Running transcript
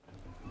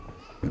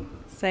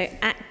So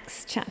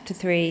Acts chapter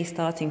 3,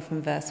 starting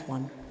from verse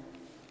 1.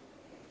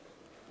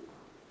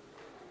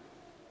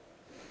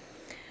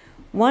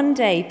 One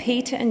day,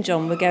 Peter and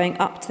John were going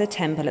up to the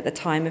temple at the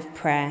time of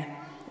prayer,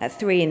 at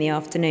 3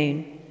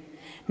 p.m.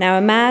 Now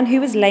a man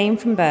who was lame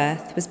from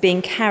birth was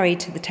being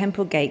carried to the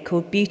temple gate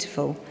called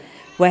Beautiful,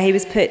 where he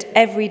was put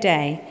every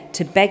day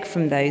to beg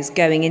from those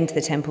going into the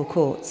temple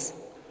courts.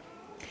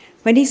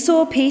 When he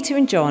saw Peter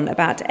and John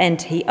about to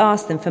enter, he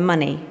asked them for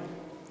money.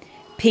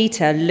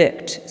 Peter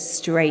looked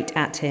straight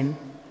at him,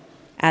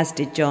 as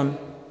did John.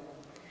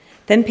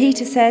 Then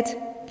Peter said,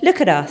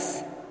 "Look at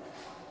us."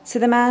 So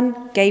the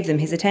man gave them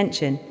his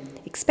attention,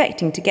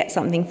 expecting to get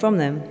something from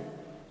them.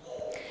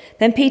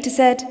 Then Peter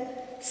said,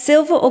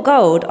 "Silver or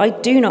gold I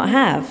do not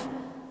have,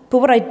 but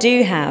what I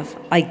do have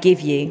I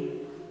give you.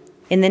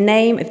 In the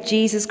name of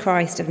Jesus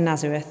Christ of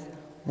Nazareth,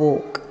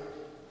 walk."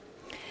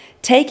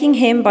 Taking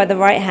him by the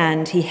right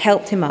hand, he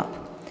helped him up,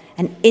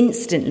 and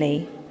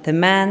instantly the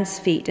man's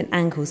feet and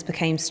ankles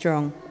became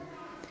strong.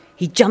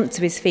 He jumped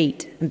to his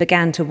feet and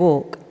began to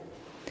walk.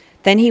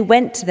 Then he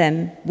went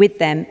with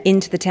them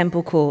into the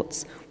temple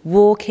courts,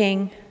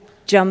 walking,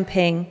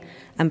 jumping,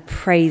 and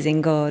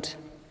praising God.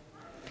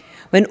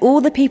 When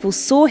all the people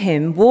saw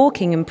him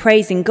walking and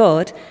praising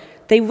God,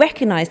 they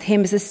recognized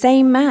him as the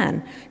same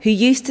man who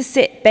used to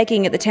sit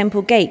begging at the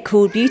temple gate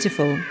called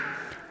Beautiful,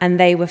 and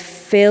they were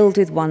filled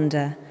with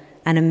wonder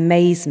and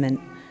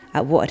amazement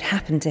at what had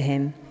happened to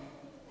him.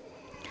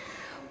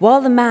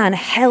 While the man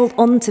held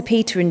on to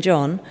Peter and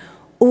John,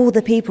 all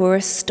the people were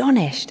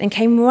astonished and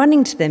came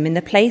running to them in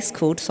the place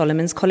called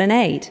Solomon's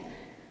Colonnade.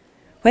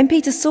 When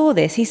Peter saw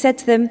this, he said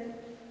to them,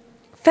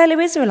 "Fellow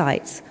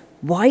Israelites,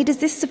 why does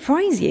this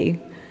surprise you?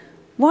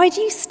 Why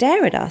do you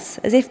stare at us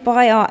as if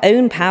by our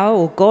own power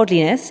or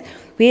godliness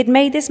we had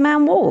made this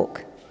man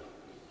walk?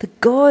 The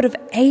God of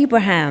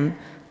Abraham,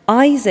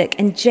 Isaac,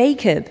 and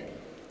Jacob,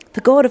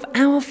 the God of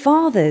our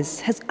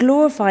fathers, has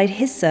glorified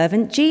his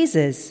servant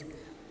Jesus.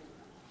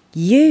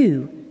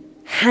 You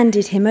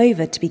handed him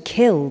over to be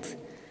killed,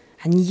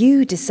 and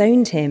you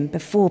disowned him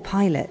before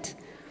Pilate,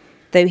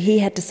 though he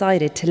had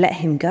decided to let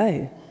him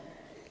go.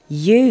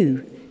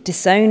 You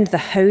disowned the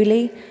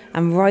holy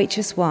and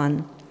righteous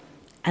one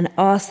and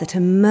asked that a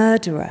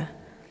murderer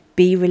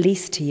be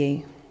released to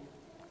you.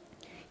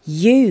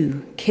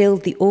 You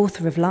killed the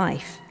author of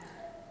life,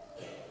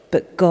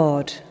 but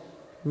God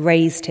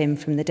raised him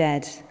from the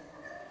dead.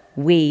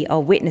 We are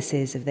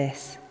witnesses of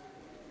this.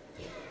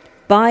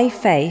 By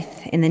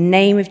faith in the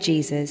name of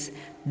Jesus,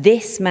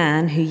 this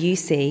man who you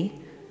see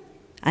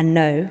and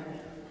know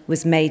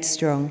was made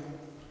strong.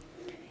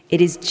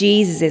 It is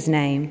Jesus'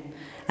 name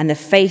and the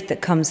faith that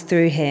comes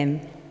through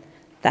him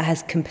that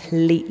has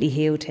completely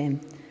healed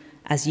him,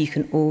 as you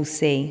can all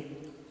see.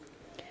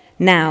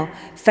 Now,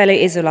 fellow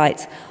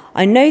Israelites,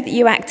 I know that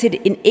you acted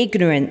in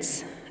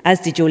ignorance,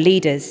 as did your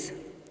leaders.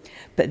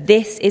 But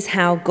this is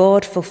how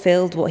God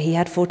fulfilled what he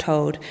had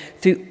foretold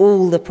through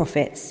all the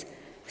prophets,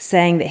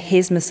 saying that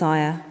his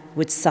Messiah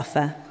would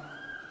suffer.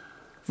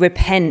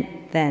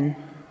 Repent, then,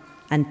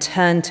 and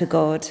turn to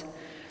God,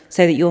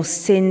 so that your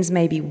sins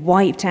may be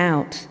wiped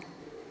out,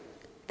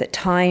 that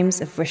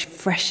times of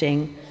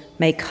refreshing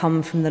may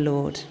come from the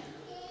Lord,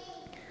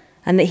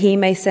 and that he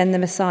may send the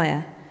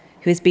Messiah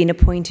who has been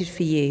appointed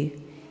for you,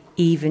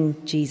 even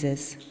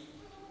Jesus.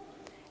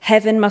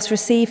 Heaven must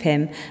receive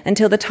him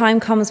until the time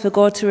comes for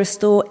God to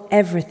restore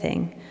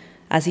everything,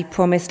 as he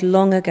promised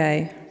long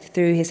ago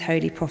through his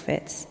holy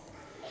prophets.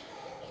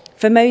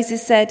 For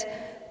Moses said,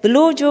 "The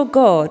Lord your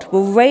God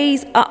will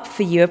raise up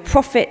for you a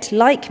prophet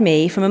like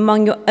me from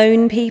among your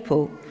own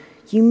people.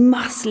 You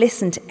must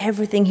listen to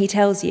everything he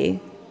tells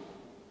you.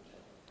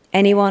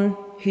 Anyone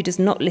who does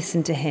not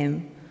listen to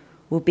him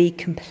will be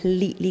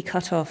completely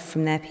cut off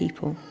from their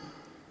people."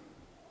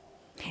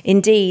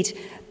 Indeed,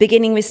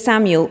 beginning with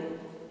Samuel,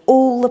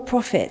 all the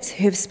prophets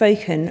who have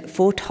spoken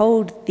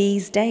foretold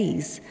these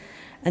days,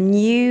 and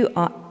you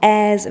are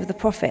heirs of the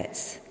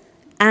prophets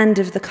and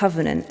of the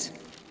covenant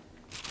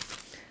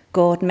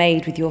God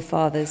made with your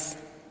fathers.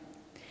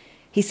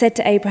 He said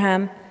to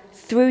Abraham,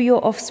 "Through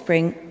your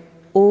offspring,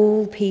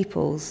 all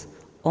peoples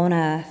on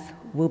earth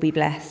will be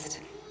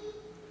blessed."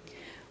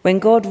 When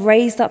God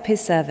raised up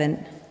his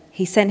servant,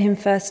 he sent him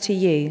first to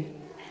you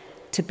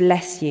to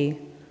bless you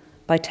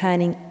by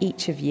turning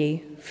each of you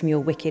from your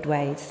wicked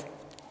ways.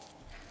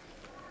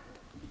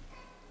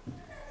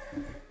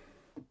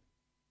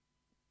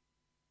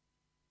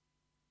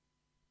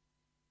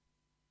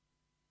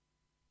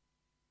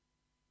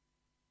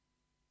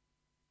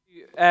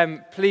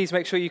 Please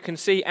make sure you can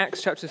see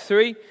Acts chapter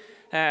 3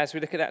 as we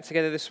look at that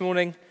together this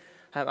morning.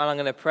 And I'm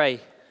going to pray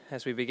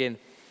as we begin.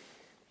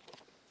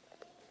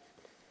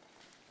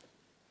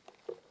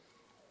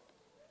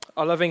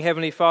 Our loving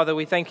Heavenly Father,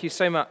 we thank you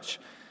so much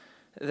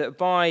that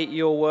by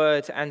your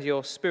word and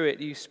your spirit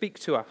you speak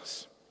to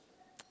us.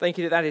 Thank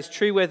you that that is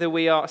true whether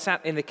we are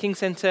sat in the King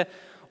Centre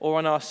or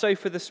on our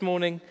sofa this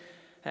morning.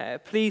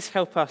 Please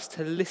help us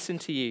to listen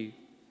to you.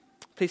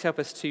 Please help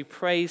us to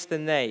praise the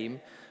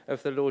name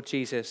of the Lord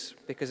Jesus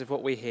because of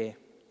what we hear.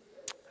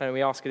 And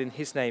we ask it in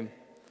his name.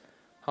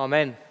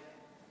 Amen.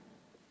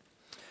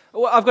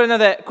 Well, I've got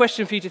another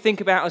question for you to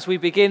think about as we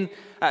begin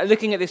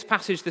looking at this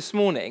passage this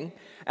morning,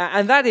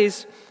 and that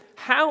is,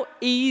 how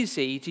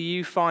easy do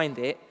you find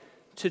it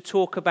to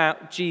talk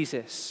about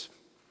Jesus?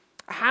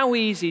 How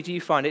easy do you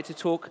find it to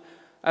talk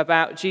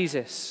about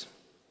Jesus?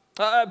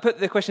 Put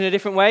the question a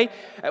different way.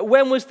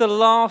 When was the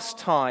last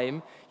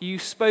time you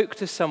spoke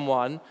to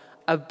someone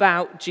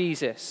about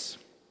Jesus?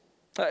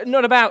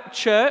 Not about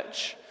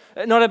church,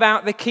 not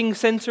about the King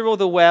Centre or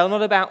the Well,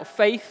 not about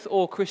faith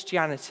or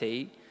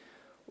Christianity.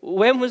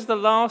 When was the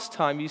last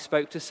time you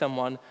spoke to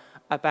someone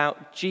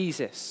about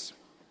Jesus?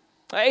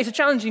 It's a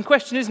challenging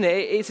question, isn't it?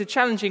 It's a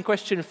challenging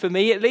question for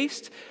me, at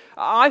least.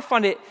 I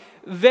find it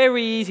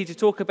very easy to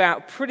talk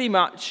about pretty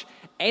much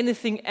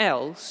anything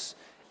else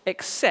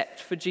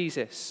except for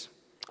Jesus.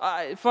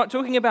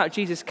 Talking about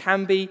Jesus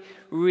can be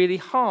really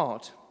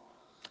hard.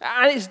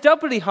 And it's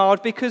doubly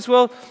hard because,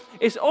 well,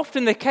 it's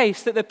often the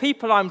case that the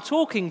people I'm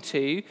talking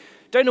to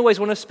don't always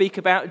want to speak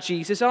about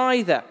Jesus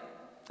either.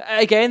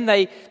 Again,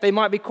 they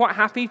might be quite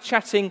happy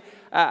chatting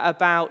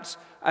about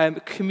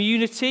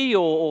community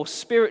or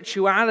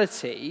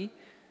spirituality,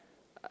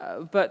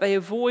 but they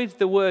avoid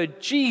the word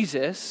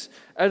Jesus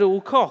at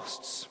all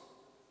costs.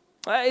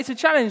 It's a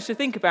challenge to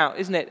think about,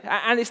 isn't it?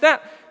 And it's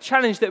that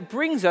challenge that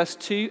brings us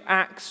to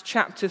Acts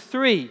chapter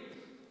 3.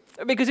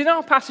 Because in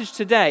our passage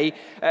today,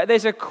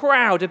 there's a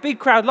big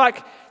crowd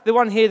like the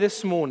one here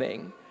this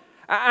morning,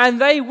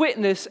 and they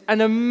witness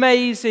an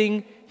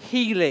amazing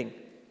healing.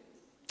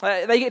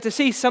 They get to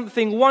see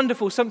something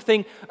wonderful,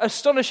 something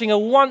astonishing, a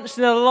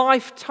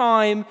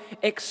once-in-a-lifetime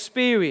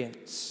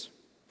experience.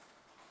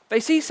 They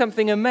see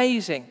something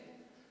amazing.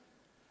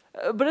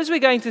 But as we're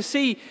going to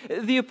see,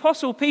 the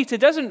Apostle Peter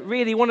doesn't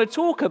really want to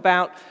talk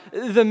about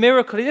the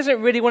miracle. He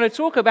doesn't really want to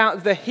talk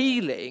about the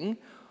healing.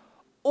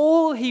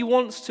 All he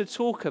wants to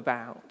talk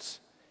about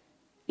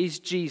is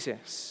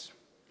Jesus.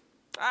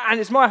 And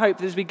it's my hope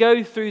that as we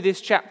go through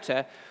this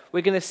chapter,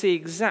 we're going to see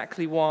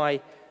exactly why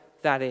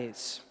that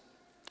is.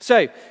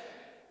 So,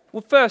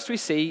 first we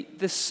see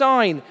the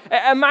sign.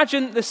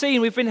 Imagine the scene.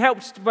 We've been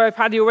helped by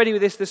Paddy already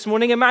with this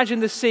morning.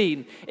 Imagine the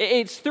scene.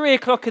 It's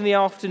 3:00 in the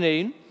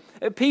afternoon.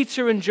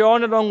 Peter and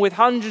John, along with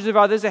hundreds of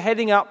others, are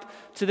heading up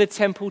to the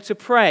temple to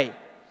pray.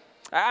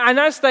 And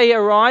as they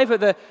arrive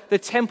at the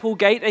temple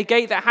gate, a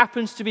gate that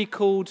happens to be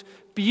called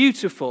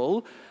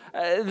Beautiful,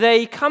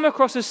 they come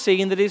across a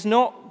scene that is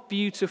not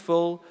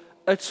beautiful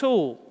at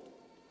all.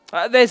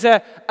 There's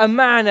a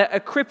man, a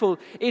cripple.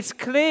 It's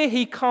clear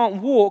he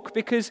can't walk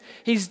because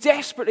he's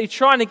desperately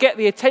trying to get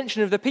the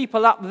attention of the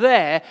people up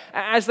there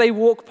as they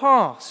walk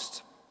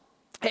past.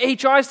 He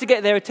tries to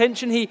get their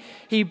attention.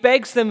 He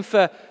begs them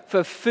for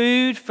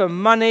food, for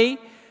money,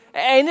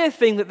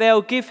 anything that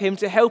they'll give him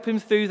to help him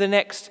through the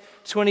next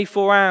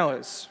 24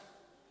 hours.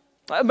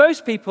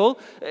 Most people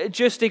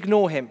just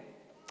ignore him.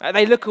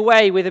 They look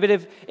away with a bit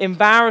of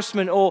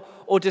embarrassment or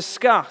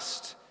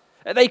disgust.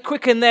 They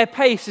quicken their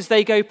pace as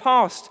they go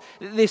past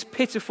this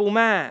pitiful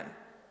man.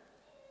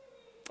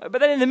 But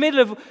then in the middle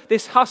of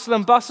this hustle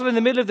and bustle, in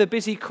the middle of the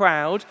busy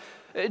crowd,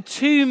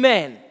 two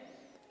men,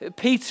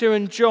 Peter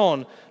and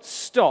John,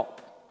 stop.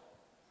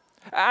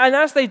 And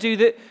as they do,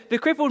 the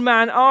crippled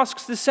man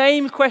asks the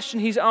same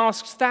question he's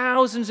asked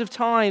thousands of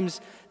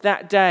times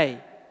that day.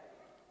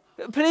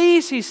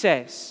 Please, he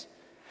says,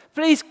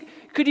 please,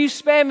 could you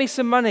spare me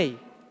some money?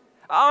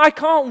 I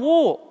can't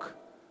walk.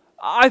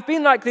 I've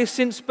been like this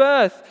since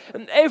birth.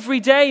 And every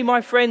day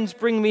my friends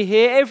bring me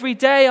here. Every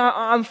day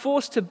I'm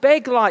forced to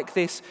beg like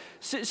this.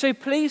 So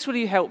please, will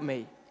you help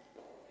me?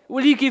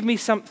 Will you give me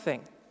something?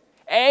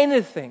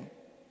 Anything?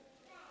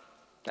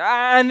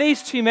 And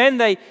these two men,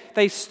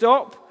 they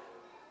stop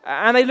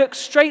and they look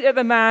straight at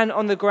the man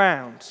on the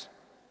ground.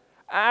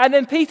 And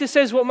then Peter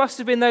says what must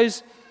have been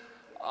those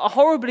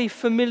horribly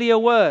familiar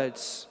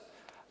words.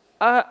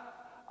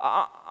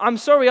 I'm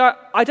sorry,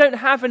 I don't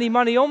have any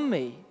money on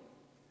me.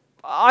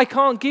 I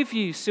can't give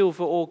you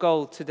silver or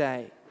gold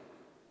today.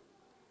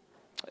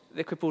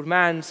 The crippled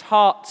man's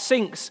heart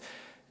sinks.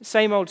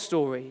 Same old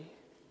story.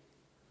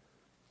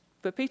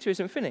 But Peter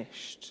isn't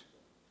finished.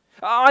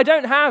 I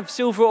don't have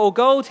silver or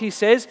gold, he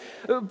says,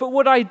 but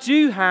what I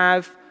do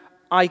have,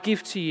 I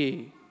give to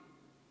you.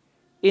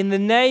 In the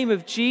name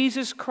of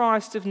Jesus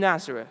Christ of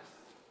Nazareth,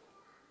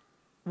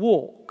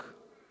 walk.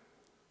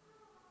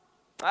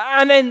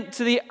 And then,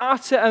 to the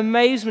utter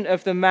amazement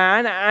of the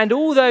man and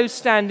all those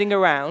standing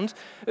around,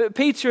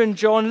 Peter and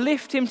John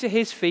lift him to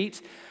his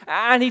feet,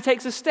 and he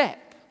takes a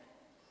step,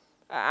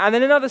 and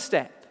then another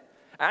step,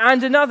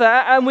 and another,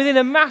 and within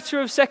a matter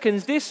of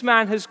seconds, this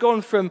man has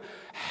gone from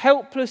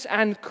helpless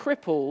and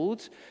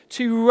crippled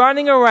to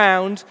running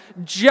around,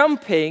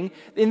 jumping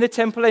in the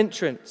temple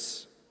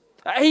entrance.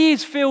 He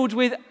is filled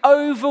with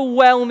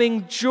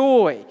overwhelming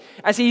joy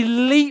as he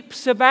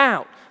leaps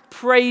about,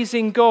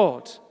 praising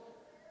God.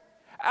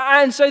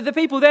 And so the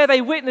people there, they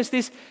witness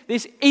this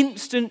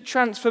instant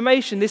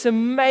transformation, this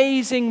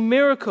amazing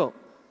miracle.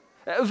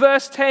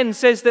 Verse 10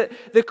 says that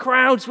the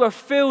crowds were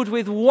filled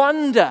with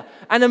wonder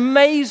and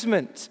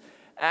amazement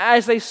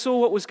as they saw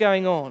what was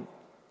going on.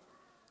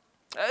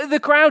 The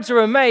crowds are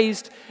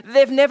amazed.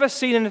 They've never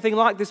seen anything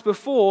like this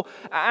before,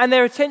 and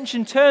their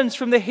attention turns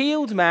from the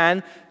healed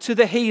man to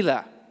the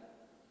healer.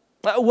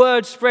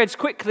 Word spreads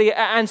quickly,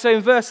 and so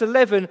in verse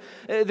 11,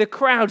 the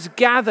crowds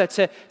gather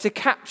to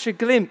capture a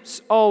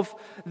glimpse of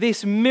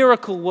this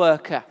miracle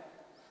worker,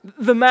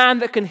 the man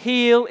that can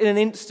heal in an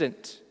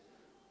instant.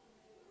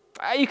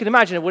 You can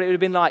imagine what it would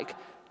have been like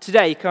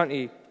today, can't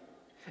you?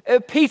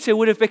 Peter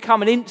would have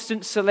become an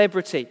instant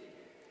celebrity.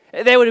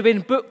 There would have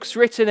been books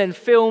written and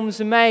films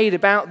made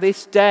about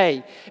this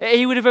day.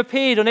 He would have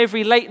appeared on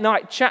every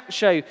late-night chat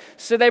show,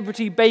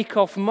 Celebrity Bake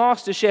Off,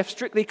 MasterChef,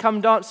 Strictly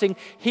Come Dancing.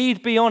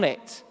 He'd be on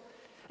it.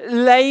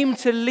 Lame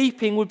to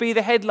leaping would be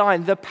the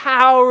headline, the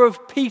power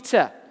of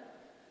Peter.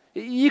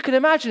 You can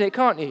imagine it,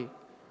 can't you?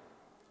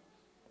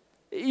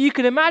 You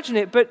can imagine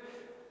it, but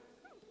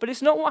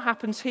it's not what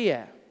happens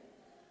here.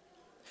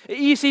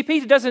 You see,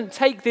 Peter doesn't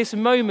take this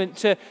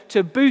moment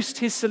to boost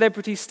his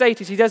celebrity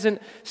status. He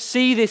doesn't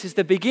see this as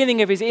the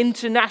beginning of his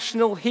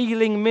international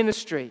healing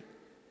ministry.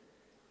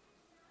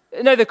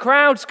 No, the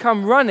crowds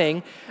come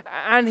running,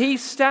 and he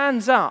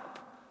stands up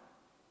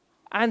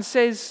and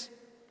says,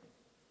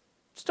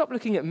 "Stop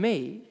looking at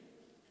me.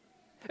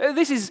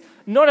 This is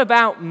not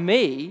about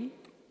me.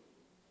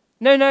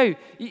 No,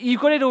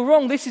 you've got it all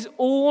wrong. This is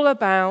all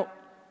about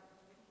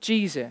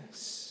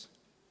Jesus."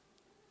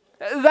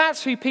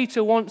 That's who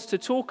Peter wants to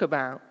talk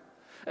about.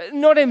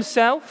 Not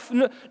himself,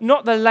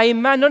 not the lame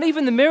man, not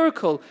even the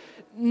miracle.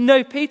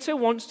 No, Peter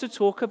wants to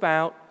talk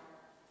about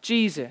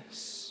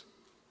Jesus.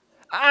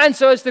 And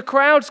so as the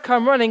crowds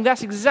come running,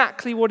 that's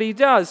exactly what he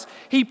does.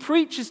 He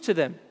preaches to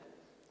them.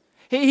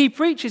 He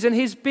preaches, and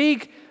his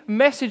big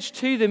message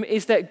to them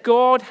is that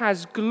God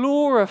has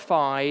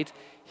glorified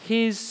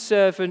his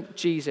servant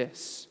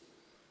Jesus.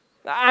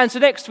 And so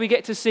next we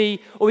get to see,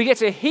 or we get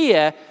to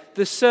hear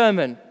the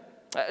sermon.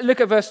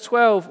 Look at verse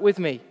 12 with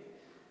me.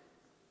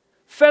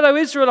 "Fellow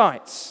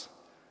Israelites,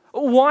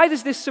 why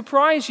does this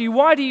surprise you?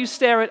 Why do you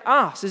stare at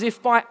us as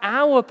if by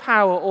our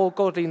power or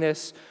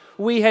godliness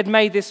we had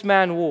made this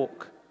man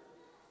walk?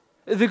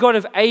 The God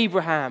of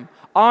Abraham,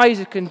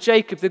 Isaac, and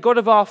Jacob, the God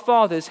of our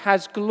fathers,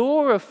 has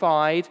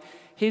glorified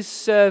his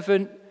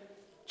servant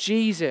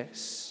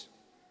Jesus.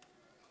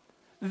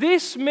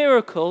 This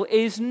miracle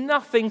is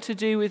nothing to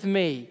do with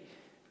me,"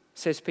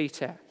 says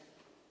Peter.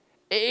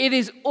 It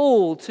is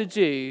all to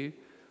do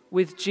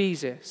with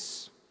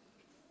Jesus.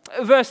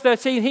 Verse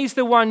 13, "He's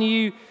the one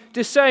you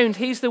disowned.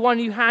 He's the one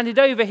you handed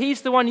over.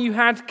 He's the one you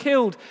had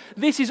killed.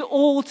 This is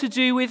all to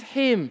do with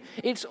him.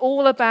 It's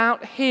all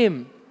about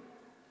him.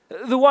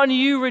 The one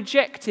you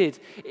rejected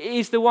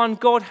is the one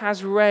God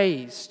has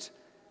raised.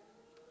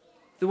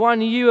 The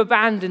one you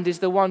abandoned is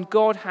the one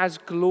God has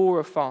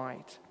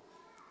glorified.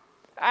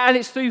 And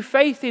it's through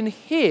faith in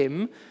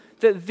him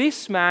that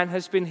this man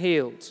has been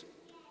healed."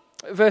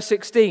 Verse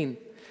 16,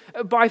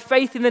 "By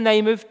faith in the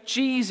name of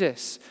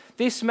Jesus,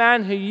 this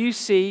man who you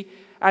see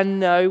and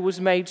know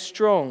was made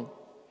strong.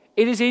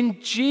 It is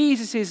in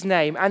Jesus'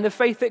 name and the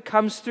faith that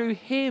comes through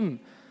him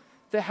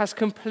that has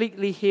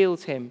completely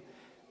healed him,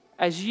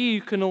 as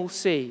you can all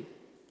see."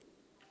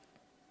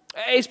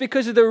 It's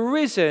because of the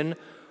risen,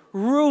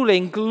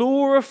 ruling,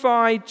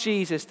 glorified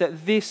Jesus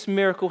that this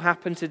miracle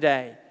happened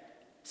today,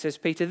 says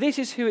Peter. This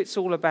is who it's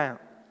all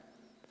about.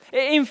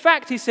 In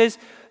fact, he says,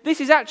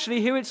 this is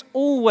actually who it's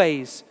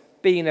always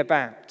been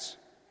about.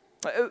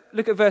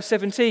 Look at verse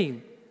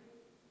 17.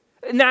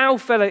 "Now,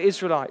 fellow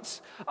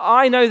Israelites,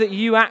 I know that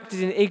you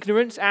acted in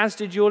ignorance, as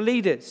did your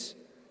leaders.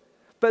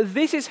 But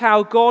this is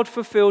how God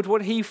fulfilled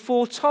what he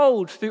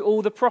foretold through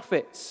all the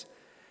prophets,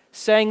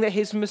 saying that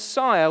his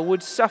Messiah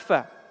would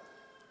suffer."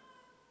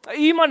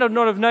 You might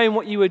not have known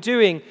what you were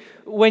doing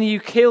when you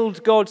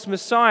killed God's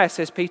Messiah,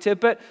 says Peter,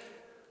 but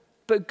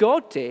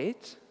God did.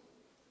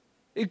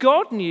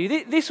 God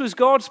knew. This was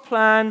God's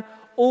plan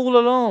all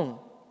along.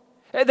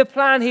 The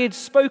plan he had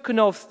spoken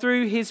of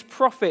through his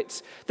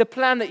prophets. The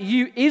plan that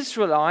you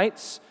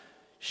Israelites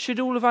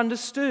should all have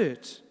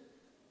understood.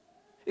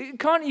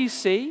 Can't you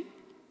see?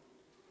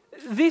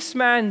 This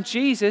man,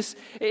 Jesus,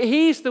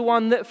 he's the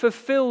one that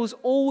fulfills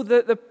all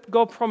that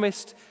God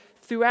promised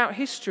throughout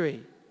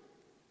history.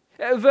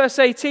 Verse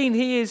 18,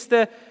 he is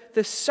the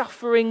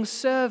suffering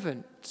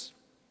servant.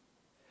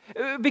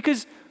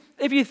 Because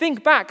if you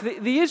think back,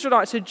 the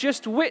Israelites had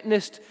just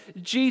witnessed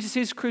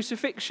Jesus'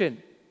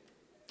 crucifixion.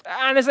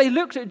 And as they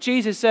looked at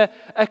Jesus, a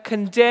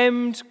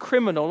condemned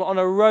criminal on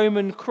a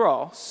Roman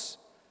cross,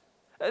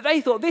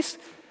 they thought, this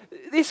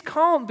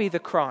can't be the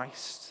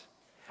Christ.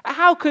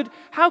 How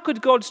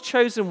could God's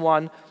chosen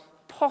one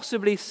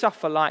possibly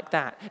suffer like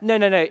that? No,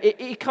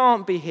 it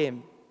can't be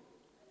him.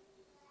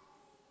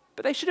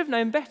 But they should have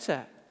known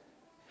better.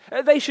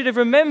 They should have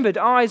remembered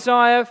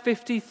Isaiah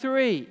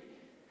 53,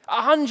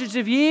 hundreds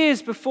of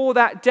years before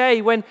that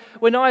day when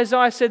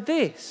Isaiah said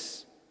this.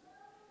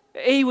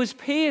 He was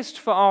pierced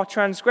for our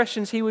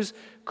transgressions. He was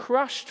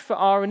crushed for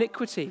our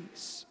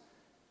iniquities.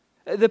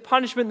 The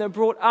punishment that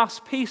brought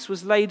us peace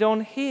was laid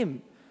on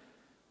him,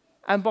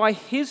 and by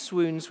his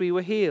wounds we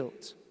were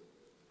healed.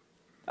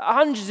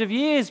 Hundreds of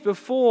years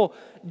before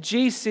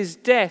Jesus'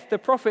 death, the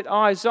prophet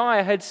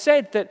Isaiah had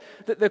said that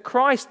the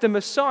Christ, the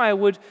Messiah,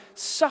 would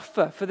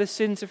suffer for the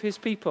sins of his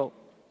people.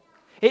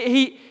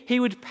 He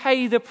would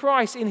pay the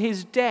price in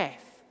his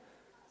death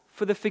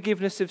for the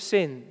forgiveness of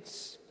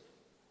sins.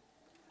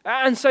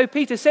 And so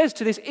Peter says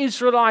to this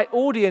Israelite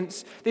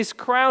audience, this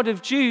crowd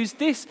of Jews,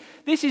 this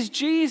is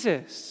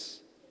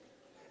Jesus.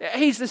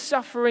 He's the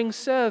suffering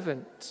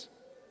servant.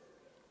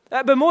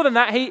 But more than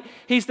that,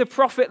 he's the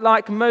prophet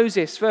like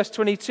Moses, verse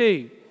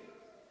 22.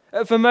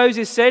 For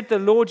Moses said, "The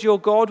Lord your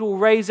God will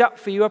raise up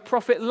for you a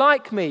prophet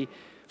like me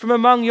from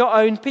among your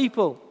own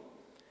people.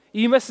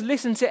 You must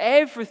listen to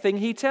everything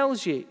he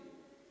tells you."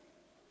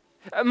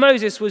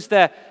 Moses was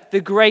the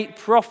great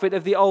prophet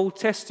of the Old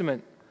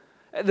Testament,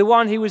 the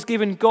one who was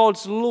given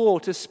God's law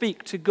to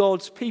speak to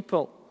God's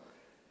people.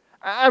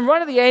 And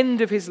right at the end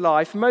of his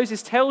life,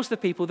 Moses tells the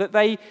people that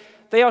they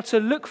are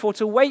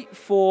to wait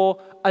for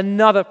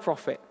another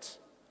prophet,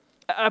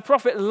 a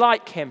prophet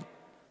like him,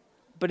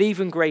 but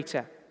even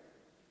greater.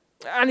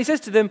 And he says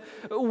to them,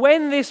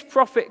 when this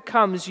prophet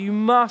comes, you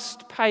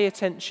must pay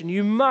attention,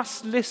 you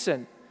must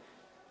listen,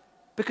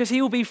 because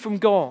he will be from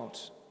God.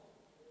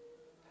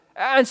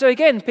 And so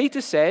again,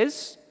 Peter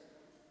says,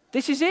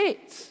 this is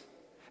it.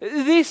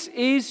 This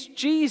is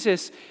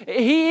Jesus.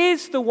 He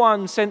is the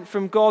one sent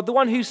from God, the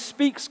one who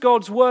speaks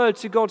God's word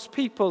to God's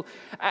people.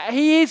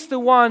 He is the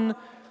one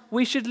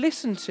we should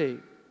listen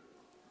to.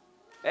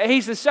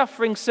 He's the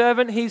suffering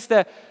servant. He's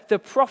the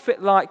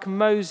prophet like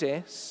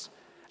Moses.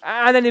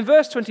 And then in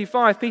verse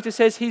 25, Peter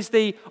says he's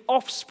the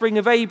offspring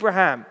of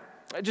Abraham.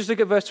 Just look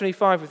at verse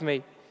 25 with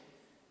me.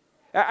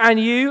 And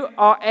you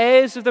are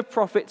heirs of the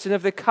prophets and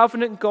of the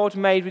covenant God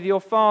made with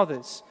your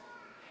fathers.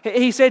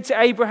 He said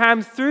to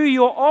Abraham, through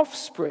your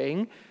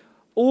offspring,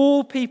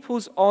 all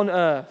peoples on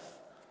earth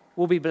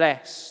will be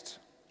blessed.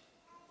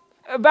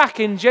 Back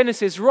in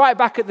Genesis, right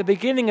back at the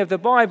beginning of the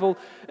Bible,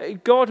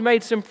 God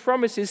made some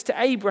promises to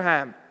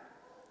Abraham.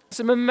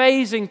 Some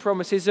amazing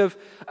promises of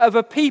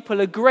a people,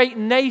 a great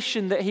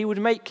nation that he would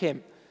make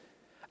him.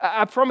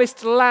 A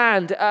promised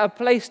land, a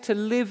place to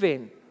live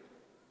in.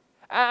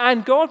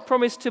 And God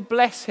promised to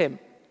bless him.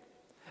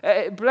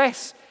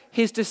 Bless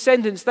his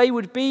descendants. They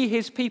would be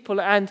his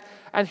people and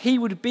he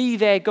would be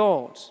their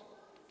God.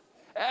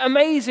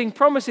 Amazing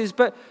promises,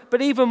 but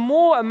even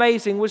more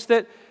amazing was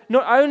that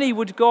not only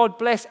would God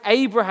bless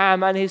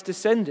Abraham and his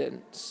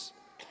descendants,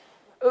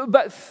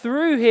 but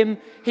through him,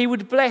 he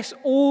would bless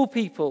all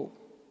people.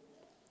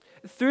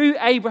 Through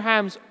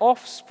Abraham's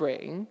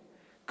offspring,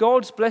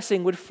 God's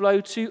blessing would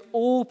flow to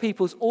all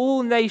peoples,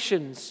 all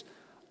nations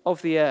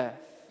of the earth.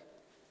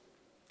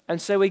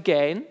 And so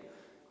again,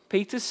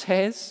 Peter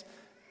says,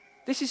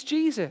 this is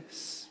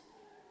Jesus.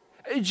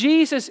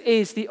 Jesus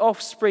is the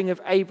offspring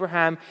of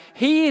Abraham.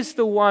 He is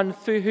the one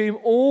through whom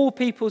all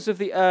peoples of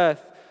the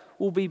earth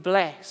will be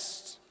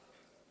blessed.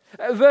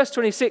 Verse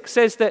 26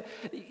 says that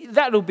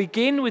will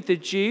begin with the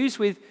Jews,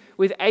 with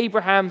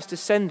Abraham's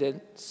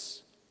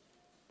descendants.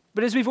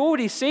 But as we've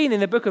already seen in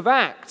the book of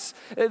Acts,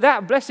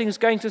 that blessing is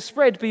going to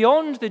spread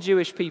beyond the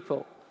Jewish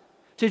people,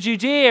 to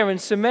Judea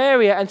and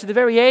Samaria and to the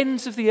very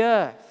ends of the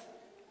earth.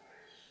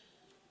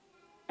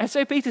 And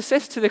so Peter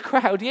says to the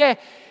crowd,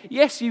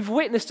 yes, you've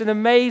witnessed an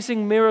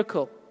amazing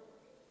miracle.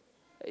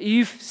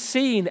 You've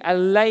seen a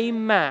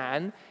lame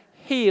man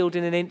healed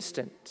in an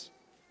instant.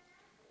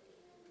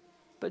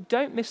 But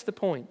don't miss the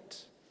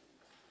point.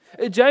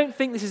 Don't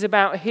think this is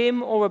about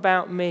him or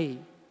about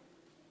me.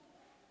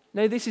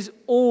 No, this is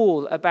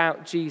all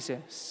about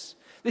Jesus.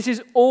 This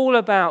is all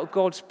about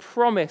God's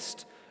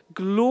promised,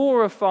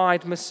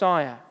 glorified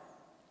Messiah.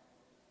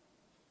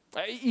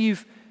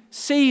 You've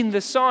seen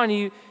the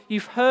sign,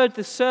 you've heard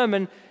the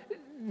sermon.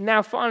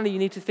 Now finally you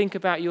need to think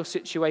about your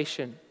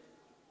situation.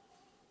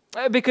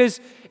 Because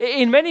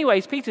in many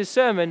ways Peter's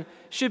sermon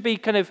should be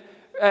kind of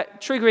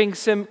triggering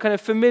some kind of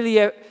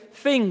familiar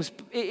things.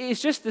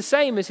 It's just the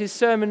same as his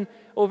sermon,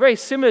 or very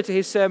similar to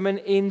his sermon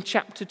in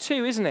chapter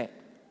 2, isn't it?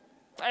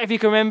 If you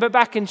can remember,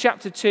 back in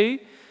chapter 2,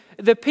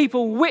 the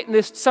people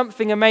witnessed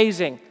something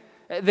amazing,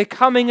 the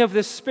coming of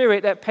the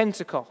Spirit at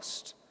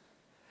Pentecost.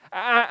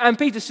 And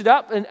Peter stood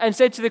up and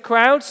said to the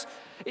crowds,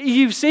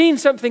 you've seen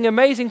something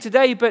amazing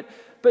today, but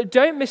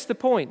don't miss the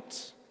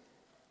point.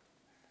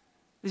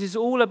 This is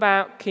all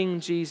about King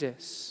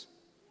Jesus.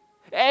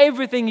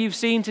 Everything you've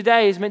seen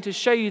today is meant to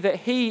show you that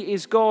he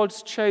is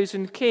God's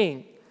chosen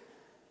king.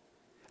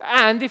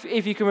 And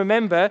if you can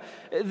remember,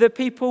 the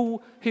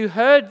people who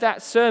heard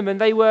that sermon,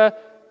 they were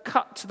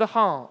cut to the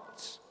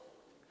heart.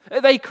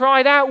 They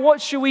cried out,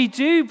 "What shall we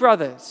do,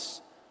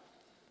 brothers?"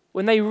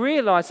 when they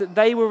realized that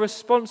they were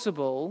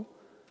responsible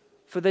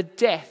for the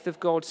death of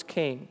God's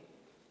king.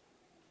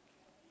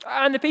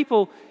 And the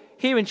people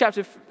here in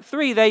chapter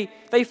 3,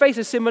 they face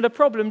a similar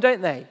problem,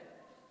 don't they?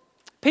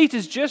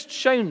 Peter's just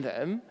shown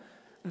them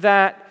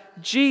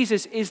that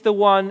Jesus is the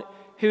one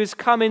who has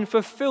come in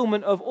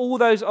fulfillment of all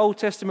those Old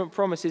Testament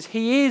promises.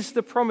 He is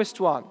the promised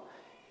one.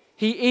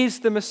 He is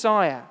the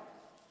Messiah.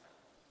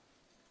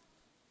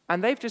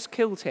 And they've just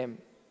killed him.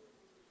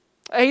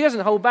 He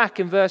doesn't hold back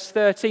in verse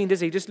 13,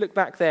 does he? Just look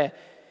back there.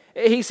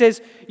 He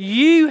says,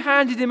 you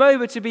handed him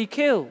over to be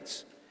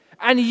killed,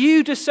 and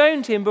you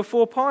disowned him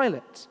before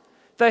Pilate,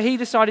 though he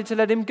decided to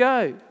let him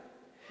go.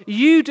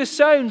 You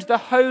disowned the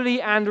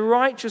holy and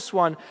righteous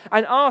one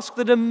and asked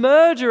that a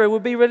murderer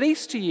would be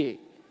released to you.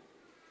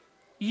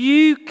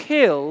 You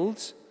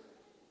killed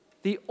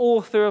the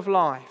author of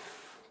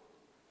life.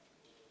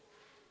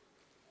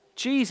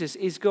 Jesus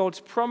is God's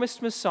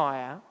promised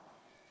Messiah,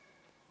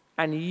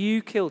 and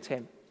you killed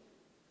him.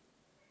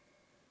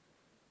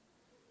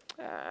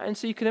 And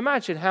so you can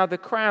imagine how the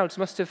crowds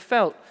must have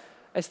felt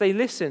as they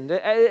listened,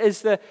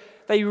 as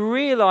they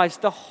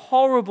realized the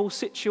horrible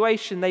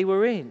situation they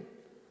were in.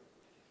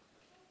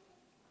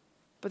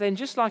 But then,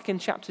 just like in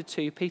chapter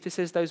 2, Peter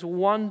says those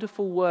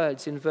wonderful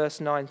words in verse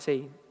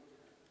 19.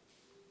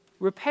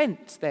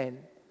 Repent then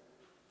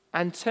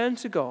and turn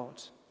to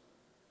God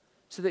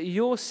so that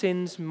your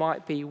sins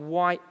might be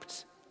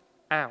wiped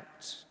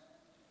out.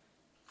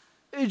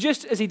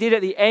 Just as he did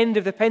at the end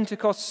of the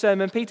Pentecost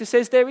sermon, Peter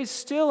says there is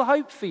still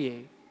hope for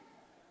you.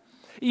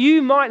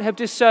 You might have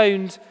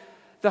disowned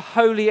the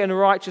holy and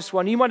righteous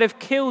one. You might have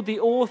killed the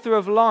author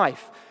of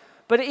life.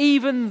 But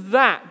even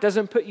that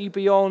doesn't put you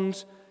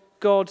beyond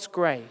God's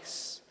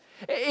grace.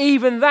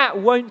 Even that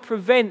won't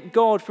prevent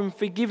God from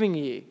forgiving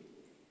you.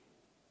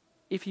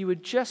 If you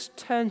would just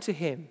turn to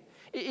him,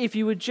 if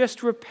you would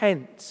just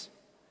repent,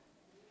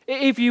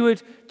 if you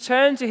would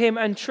turn to him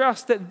and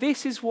trust that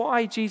this is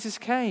why Jesus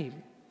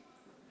came.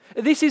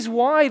 This is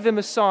why the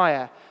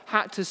Messiah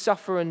had to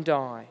suffer and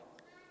die.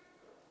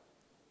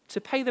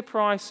 To pay the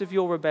price of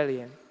your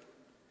rebellion.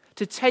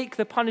 To take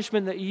the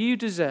punishment that you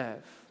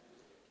deserve.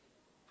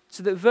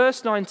 So that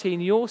verse 19,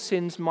 your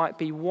sins might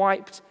be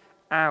wiped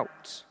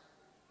out.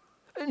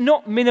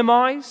 Not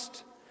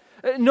minimized.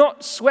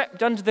 Not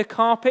swept under the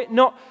carpet.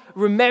 Not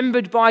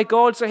remembered by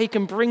God so he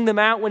can bring them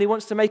out when he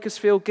wants to make us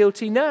feel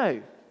guilty.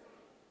 No.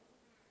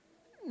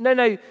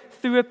 No.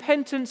 Through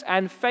repentance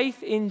and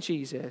faith in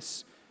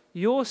Jesus,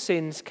 your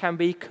sins can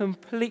be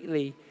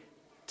completely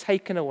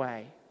taken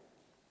away.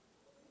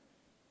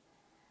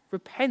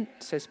 Repent,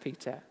 says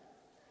Peter.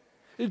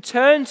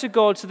 Turn to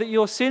God so that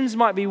your sins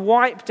might be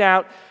wiped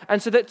out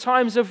and so that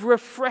times of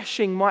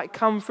refreshing might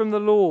come from the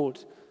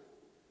Lord.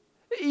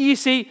 You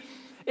see,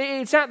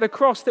 it's at the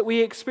cross that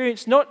we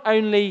experience not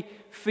only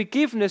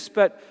forgiveness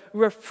but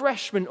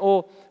refreshment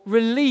or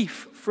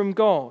relief from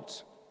God.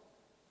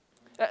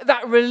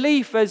 That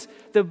relief as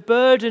the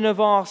burden of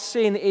our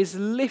sin is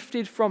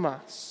lifted from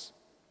us.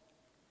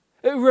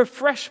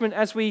 Refreshment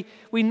as we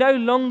no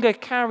longer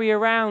carry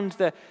around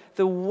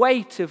the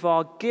weight of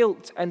our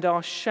guilt and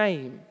our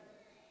shame,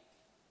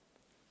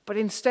 but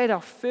instead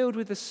are filled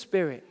with the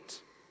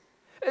Spirit.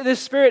 The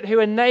Spirit who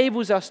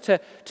enables us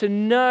to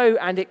know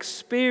and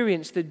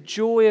experience the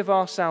joy of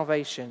our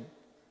salvation.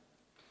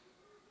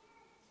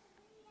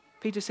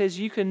 Peter says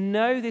you can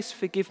know this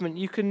forgiveness,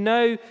 you can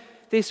know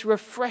this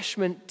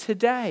refreshment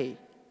today.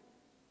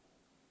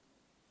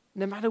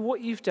 No matter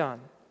what you've done,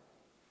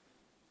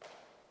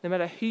 no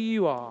matter who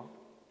you are.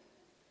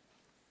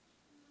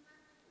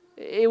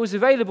 It was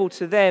available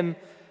to them,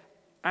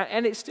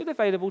 and it's still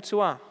available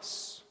to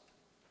us.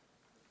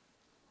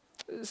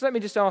 So let me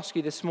just ask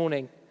you this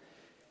morning,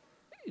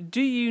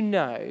 do you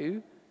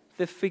know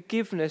the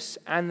forgiveness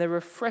and the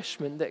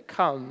refreshment that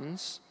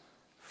comes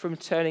from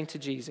turning to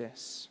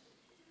Jesus?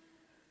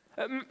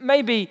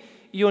 Maybe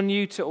you're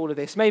new to all of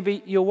this.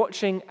 Maybe you're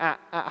watching at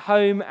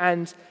home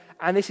and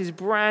this is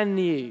brand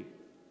new.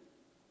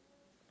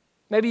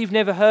 Maybe you've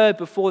never heard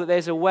before that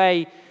there's a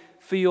way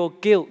for your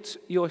guilt,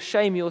 your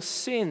shame, your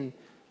sin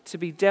to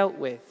be dealt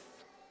with.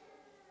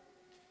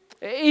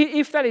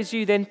 If that is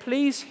you, then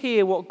please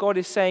hear what God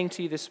is saying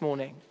to you this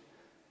morning.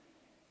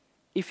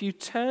 If you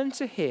turn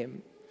to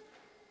him,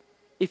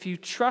 if you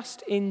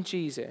trust in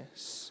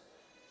Jesus,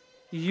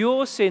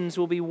 your sins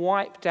will be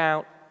wiped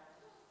out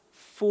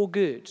for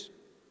good.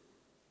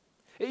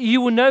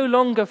 You will no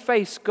longer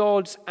face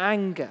God's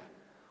anger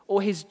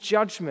or his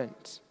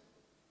judgment,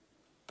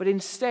 but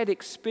instead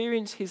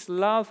experience his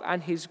love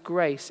and his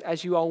grace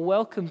as you are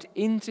welcomed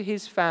into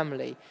his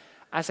family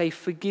as a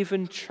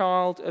forgiven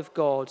child of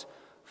God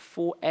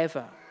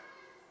forever.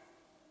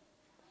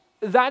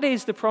 That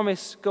is the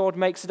promise God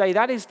makes today.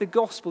 That is the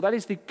gospel. That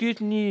is the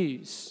good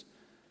news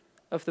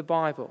of the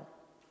Bible.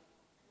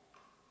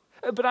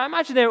 But I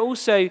imagine there are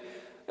also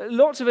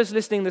lots of us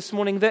listening this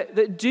morning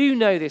that do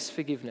know this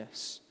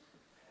forgiveness,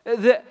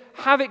 that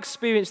have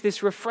experienced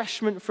this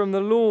refreshment from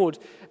the Lord.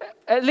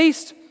 At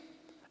least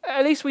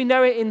we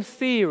know it in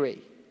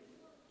theory.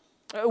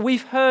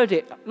 We've heard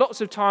it lots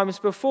of times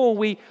before.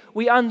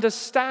 We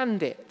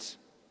understand it.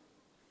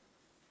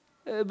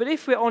 But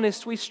if we're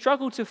honest, we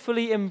struggle to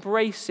fully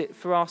embrace it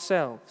for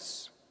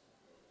ourselves.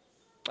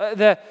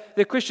 The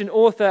Christian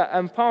author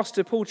and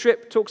pastor Paul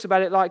Tripp talks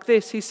about it like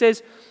this. He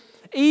says,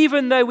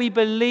 even though we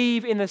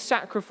believe in the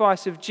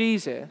sacrifice of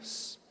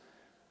Jesus,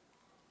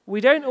 we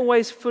don't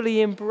always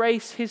fully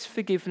embrace his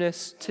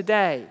forgiveness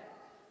today.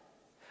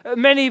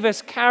 Many of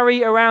us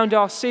carry around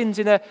our sins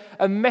in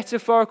a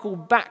metaphorical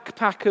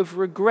backpack of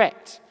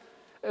regret,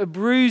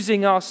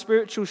 bruising our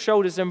spiritual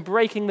shoulders and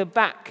breaking the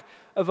back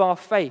of our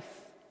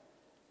faith.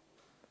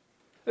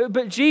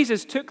 But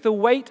Jesus took the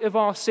weight of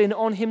our sin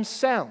on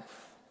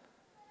himself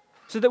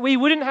so that we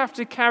wouldn't have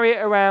to carry it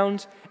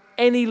around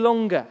any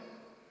longer.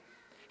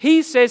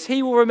 He says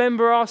he will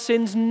remember our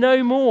sins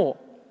no more.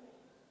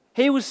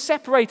 He will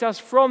separate us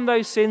from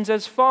those sins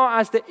as far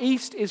as the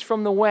east is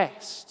from the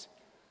west.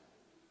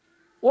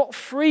 What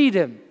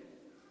freedom,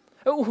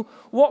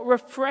 what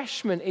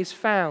refreshment is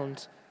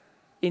found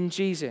in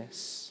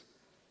Jesus.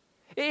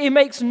 It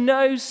makes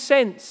no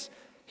sense,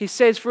 he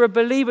says, for a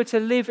believer to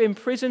live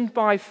imprisoned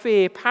by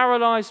fear,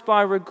 paralyzed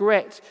by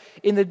regret,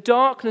 in the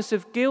darkness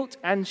of guilt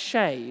and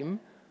shame,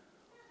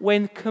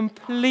 when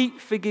complete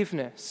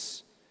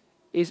forgiveness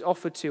is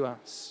offered to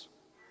us.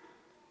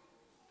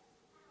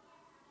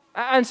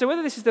 And so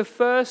whether this is the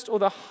first or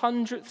the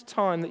 100th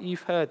time that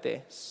you've heard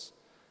this,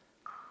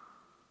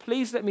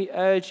 please let me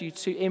urge you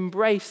to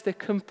embrace the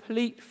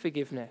complete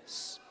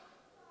forgiveness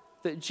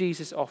that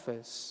Jesus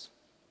offers.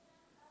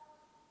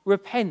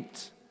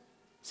 Repent,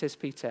 says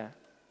Peter.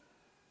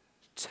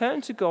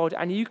 Turn to God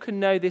and you can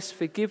know this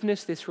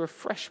forgiveness, this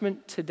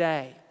refreshment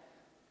today.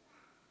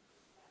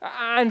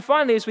 And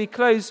finally, as we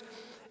close,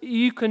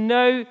 you can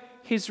know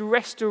his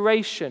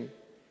restoration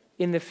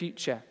in the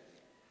future.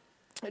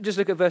 Just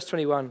look at verse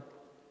 21.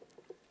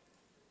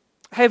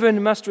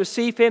 Heaven must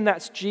receive him,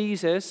 that's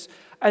Jesus,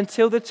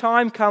 until the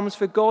time comes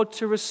for God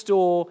to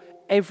restore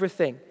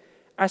everything,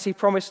 as he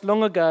promised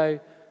long ago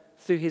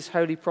through his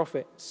holy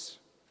prophets.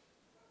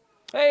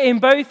 In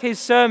both his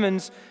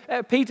sermons,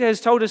 Peter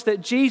has told us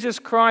that Jesus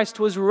Christ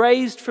was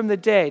raised from the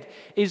dead,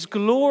 is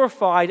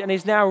glorified, and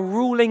is now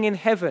ruling in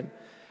heaven,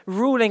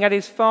 ruling at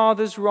his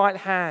Father's right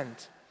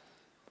hand.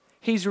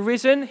 He's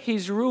risen,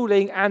 he's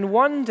ruling, and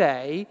one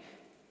day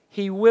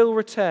he will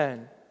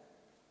return.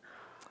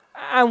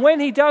 And when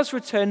he does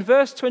return,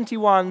 verse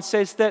 21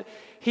 says that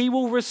he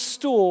will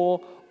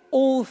restore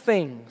all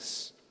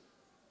things.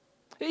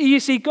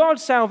 You see,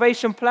 God's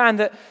salvation plan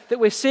that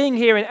we're seeing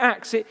here in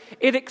Acts, it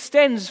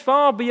extends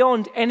far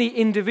beyond any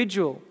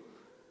individual.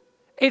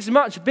 It's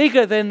much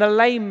bigger than the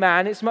lame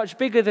man, it's much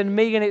bigger than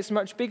me, and it's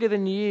much bigger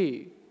than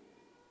you.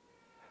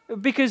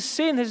 Because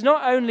sin has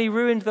not only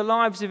ruined the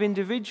lives of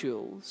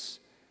individuals,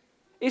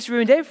 it's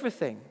ruined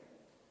everything.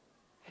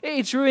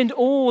 It's ruined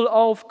all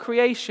of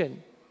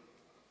creation.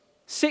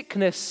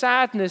 Sickness,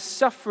 sadness,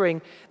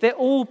 suffering, they're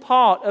all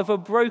part of a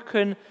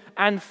broken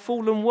and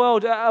fallen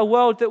world, a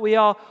world that we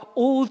are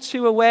all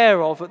too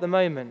aware of at the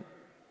moment.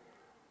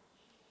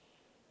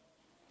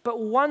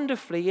 But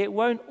wonderfully, it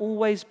won't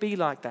always be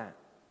like that.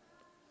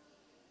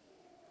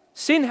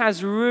 Sin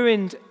has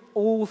ruined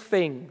all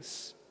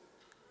things,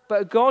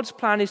 but God's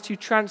plan is to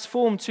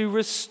transform, to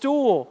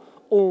restore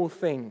all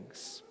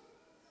things.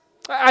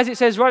 As it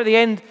says right at the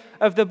end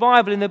of the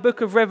Bible, in the book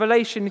of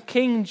Revelation,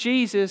 King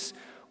Jesus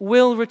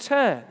will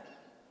return.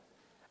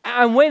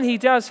 And when he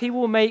does, he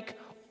will make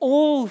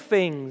all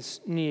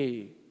things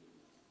new.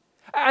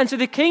 And so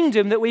the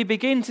kingdom that we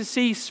begin to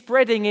see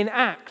spreading in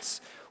Acts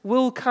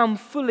will come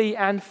fully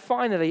and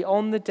finally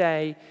on the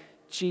day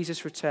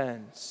Jesus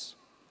returns.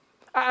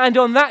 And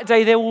on that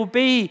day, there will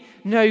be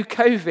no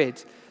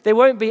COVID. There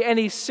won't be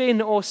any sin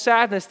or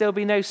sadness. There will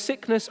be no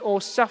sickness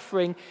or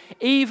suffering.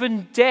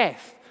 Even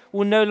death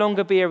will no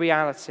longer be a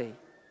reality.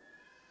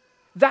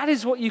 That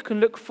is what you can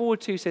look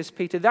forward to, says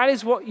Peter. That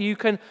is what you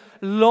can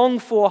long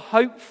for,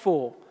 hope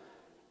for,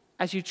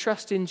 as you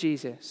trust in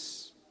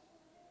Jesus.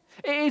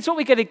 It's what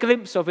we get a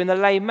glimpse of in the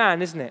lame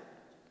man, isn't it?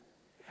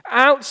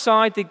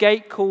 Outside the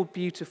gate called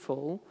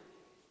Beautiful,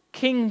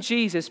 King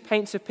Jesus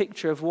paints a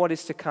picture of what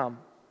is to come.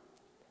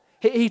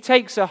 He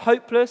takes a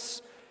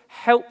hopeless,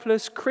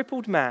 helpless,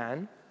 crippled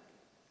man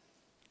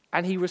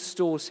and he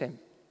restores him.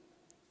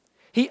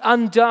 He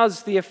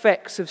undoes the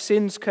effects of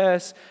sin's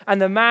curse,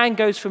 and the man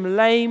goes from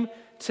lame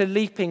to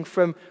leaping,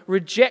 from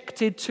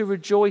rejected to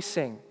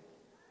rejoicing.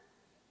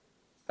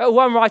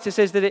 One writer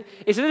says that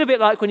it's a little bit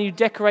like when you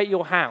decorate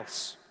your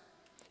house.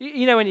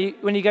 You know,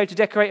 when you go to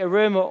decorate a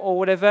room or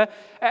whatever,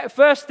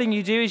 first thing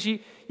you do is you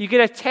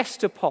get a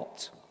tester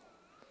pot.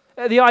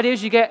 The idea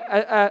is you get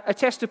a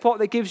tester pot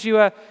that gives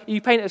you you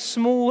paint a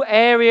small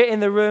area in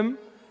the room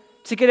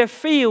to get a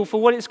feel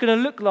for what it's going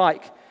to look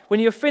like when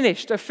you're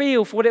finished, a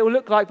feel for what it will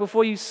look like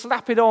before you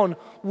slap it on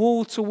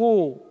wall to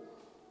wall.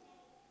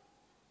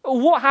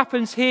 What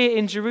happens here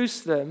in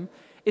Jerusalem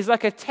is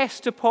like a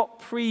tester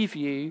pot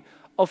preview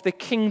of the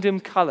kingdom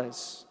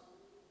colors.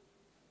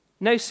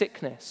 No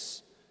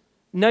sickness,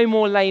 no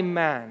more lame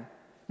man,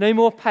 no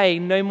more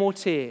pain, no more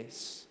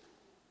tears.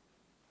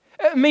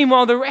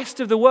 Meanwhile, the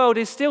rest of the world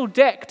is still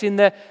decked in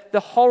the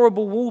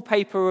horrible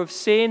wallpaper of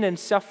sin and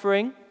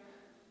suffering.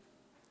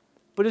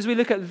 But as we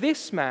look at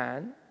this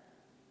man,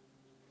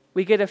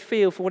 we get a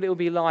feel for what it will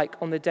be like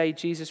on the day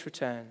Jesus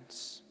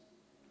returns,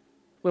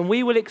 when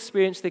we will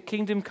experience the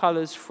kingdom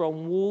colors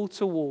from wall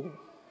to wall.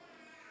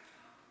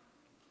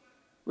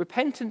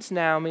 Repentance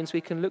now means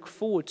we can look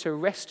forward to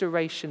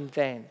restoration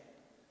then.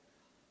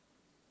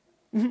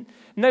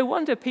 No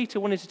wonder Peter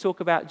wanted to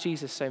talk about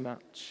Jesus so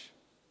much.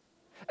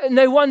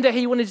 No wonder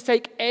he wanted to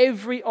take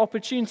every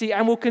opportunity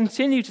and will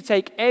continue to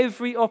take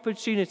every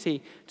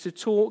opportunity to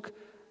talk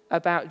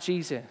about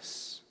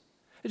Jesus.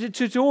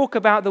 To talk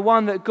about the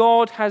one that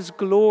God has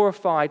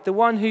glorified, the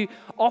one who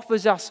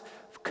offers us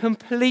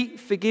complete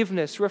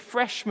forgiveness,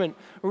 refreshment,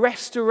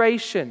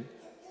 restoration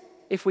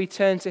if we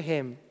turn to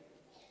him.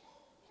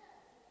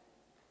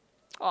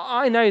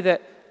 I know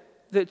that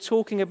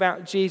talking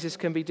about Jesus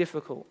can be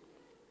difficult.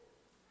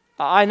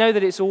 I know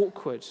that it's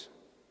awkward.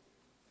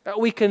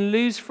 We can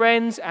lose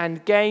friends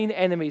and gain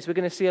enemies. We're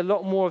going to see a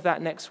lot more of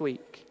that next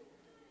week.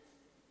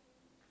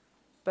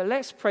 But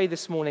let's pray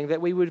this morning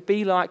that we would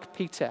be like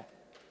Peter,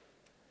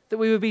 that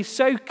we would be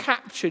so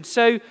captured,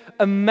 so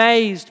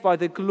amazed by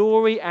the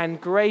glory and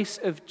grace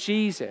of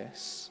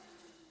Jesus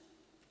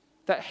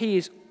that he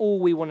is all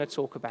we want to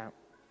talk about.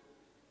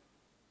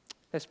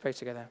 Let's pray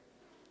together.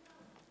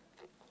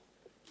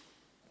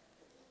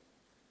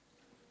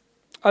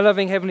 Our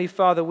loving Heavenly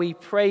Father, we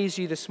praise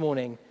you this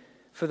morning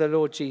for the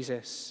Lord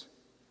Jesus.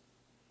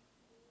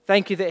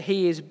 Thank you that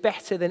he is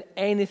better than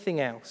anything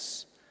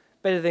else,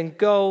 better than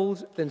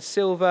gold, than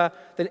silver,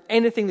 than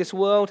anything this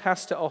world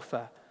has to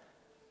offer.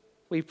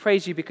 We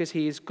praise you because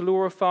he is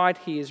glorified,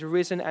 he is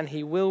risen, and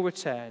he will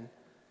return.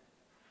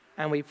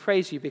 And we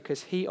praise you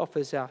because he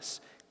offers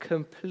us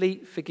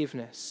complete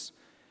forgiveness,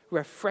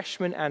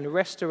 refreshment, and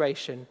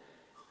restoration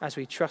as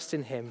we trust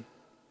in him.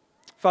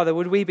 Father,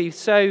 would we be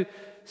so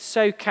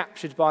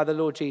captured by the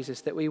Lord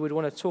Jesus that we would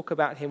want to talk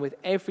about him with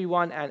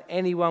everyone and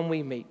anyone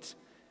we meet.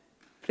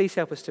 Please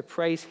help us to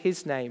praise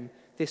his name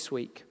this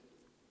week.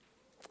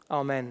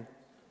 Amen.